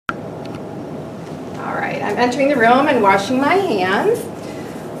right, I'm entering the room and washing my hands.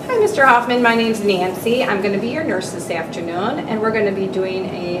 Hi, Mr. Hoffman. My name's Nancy. I'm going to be your nurse this afternoon, and we're going to be doing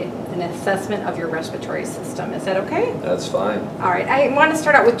an assessment of your respiratory system. Is that okay? That's fine. All right. I want to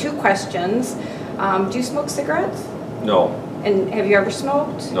start out with 2 questions. Do you smoke cigarettes? No. And have you ever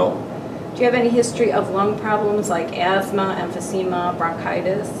smoked? No. Do you have any history of lung problems like asthma, emphysema,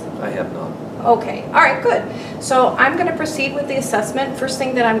 bronchitis? I have none. Okay, all right, good. So I'm going to proceed with the assessment. First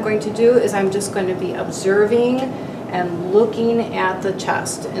thing that I'm going to do is I'm just going to be observing and looking at the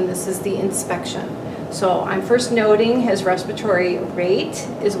chest, and this is the inspection. So I'm first noting his respiratory rate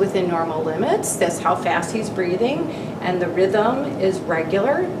is within normal limits. That's how fast he's breathing, and the rhythm is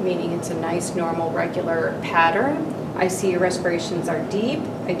regular, meaning it's a nice, normal, regular pattern. I see your respirations are deep.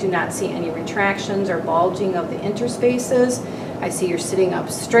 I do not see any retractions or bulging of the interspaces. I see you're sitting up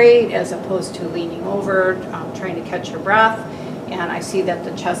straight as opposed to leaning over, trying to catch your breath, and I see that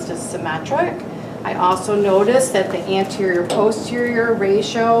the chest is symmetric. I also notice that the anterior-posterior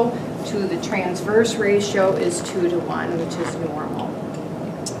ratio to the transverse ratio is 2:1, which is normal.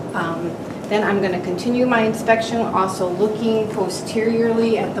 Then I'm going to continue my inspection, also looking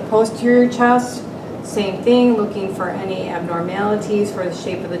posteriorly at the posterior chest. Same thing, looking for any abnormalities for the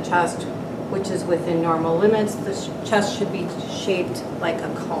shape of the chest, which is within normal limits. The chest should be shaped like a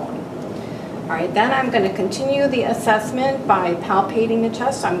cone. All right, then I'm going to continue the assessment by palpating the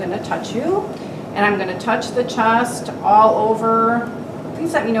chest. I'm going to touch you, and I'm going to touch the chest all over.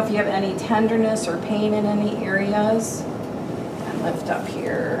 Please let me know if you have any tenderness or pain in any areas. And lift up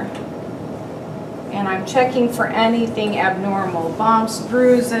here. And I'm checking for anything abnormal, bumps,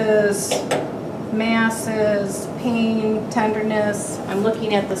 bruises, masses, pain, tenderness. I'm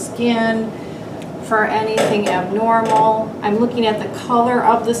looking at the skin for anything abnormal. I'm looking at the color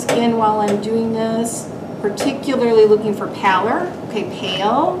of the skin while I'm doing this, particularly looking for pallor, okay,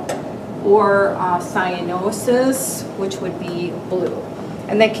 pale, or cyanosis, which would be blue.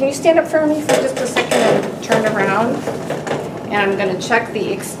 And then can you stand up for me for just a second and turn around? And I'm going to check the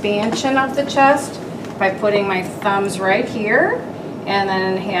expansion of the chest by putting my thumbs right here. And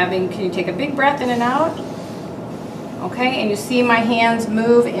then can you take a big breath in and out? Okay, and you see my hands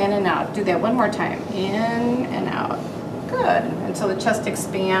move in and out. Do that one more time. In and out. Good. And so the chest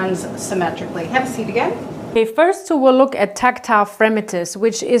expands symmetrically. Have a seat again. Okay, first we'll look at tactile fremitus,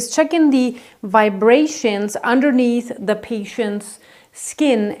 which is checking the vibrations underneath the patient's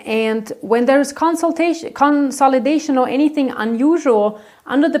skin. And when there's consolidation or anything unusual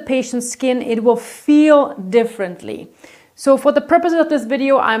under the patient's skin, it will feel differently. So for the purpose of this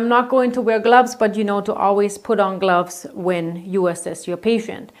video, I'm not going to wear gloves, but you know to always put on gloves when you assess your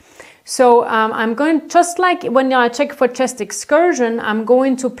patient. So I'm going, just like when I check for chest excursion, I'm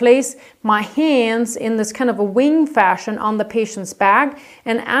going to place my hands in this kind of a wing fashion on the patient's back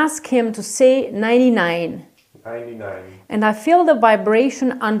and ask him to say 99. 99. And I feel the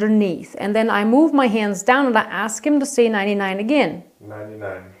vibration underneath. And then I move my hands down and I ask him to say 99 again.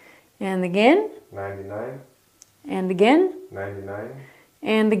 99. And again. 99. And again. 99.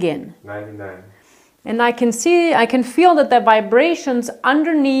 And again. 99. And I can feel that the vibrations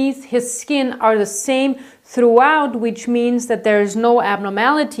underneath his skin are the same throughout, which means that there is no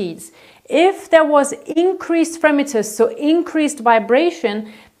abnormalities. If there was increased fremitus, so increased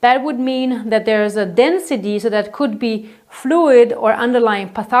vibration, that would mean that there is a density, so that could be fluid or underlying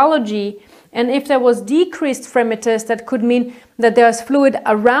pathology. And if there was decreased fremitus, that could mean that there's fluid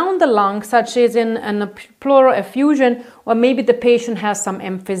around the lung, such as in a pleural effusion, or maybe the patient has some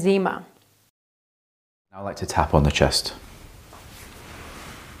emphysema. I like to tap on the chest.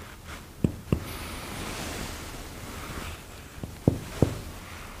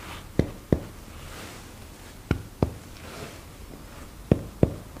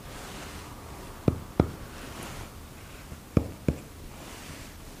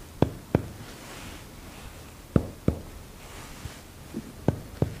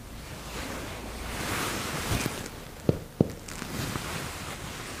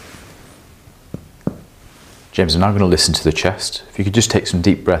 James, I'm now going to listen to the chest. If you could just take some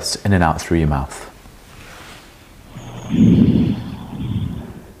deep breaths in and out through your mouth.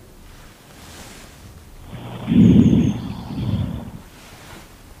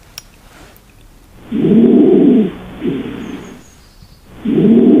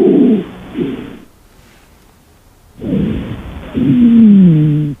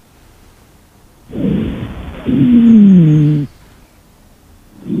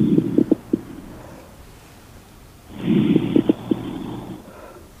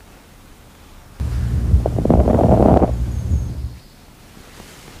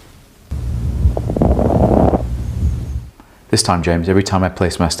 This time, James, every time I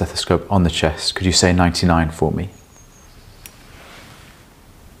place my stethoscope on the chest, could you say 99 for me?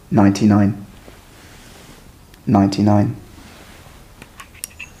 99, 99,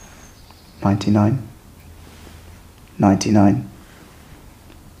 99, 99,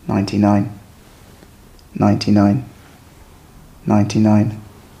 99, 99, 99,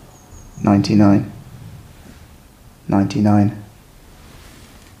 99, 99,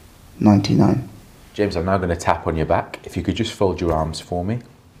 99. James, I'm now going to tap on your back. If you could just fold your arms for me.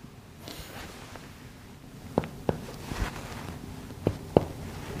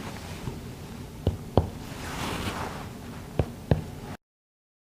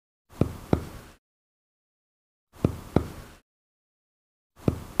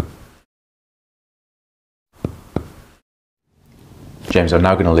 James, I'm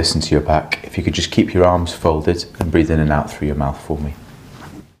now going to listen to your back. If you could just keep your arms folded and breathe in and out through your mouth for me.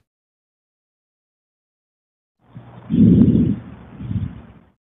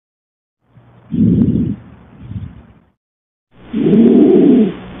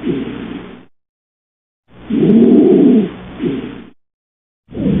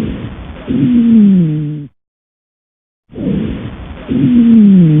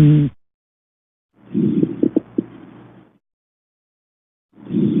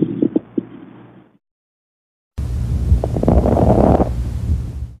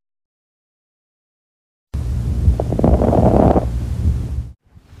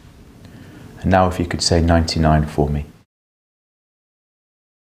 And now if you could say 99 for me.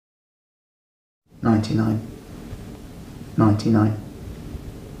 99, 99,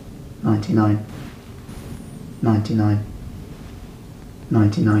 99, 99,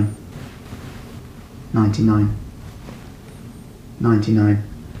 99, 99, 99,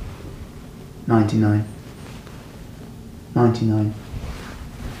 99, 99,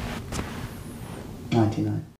 99.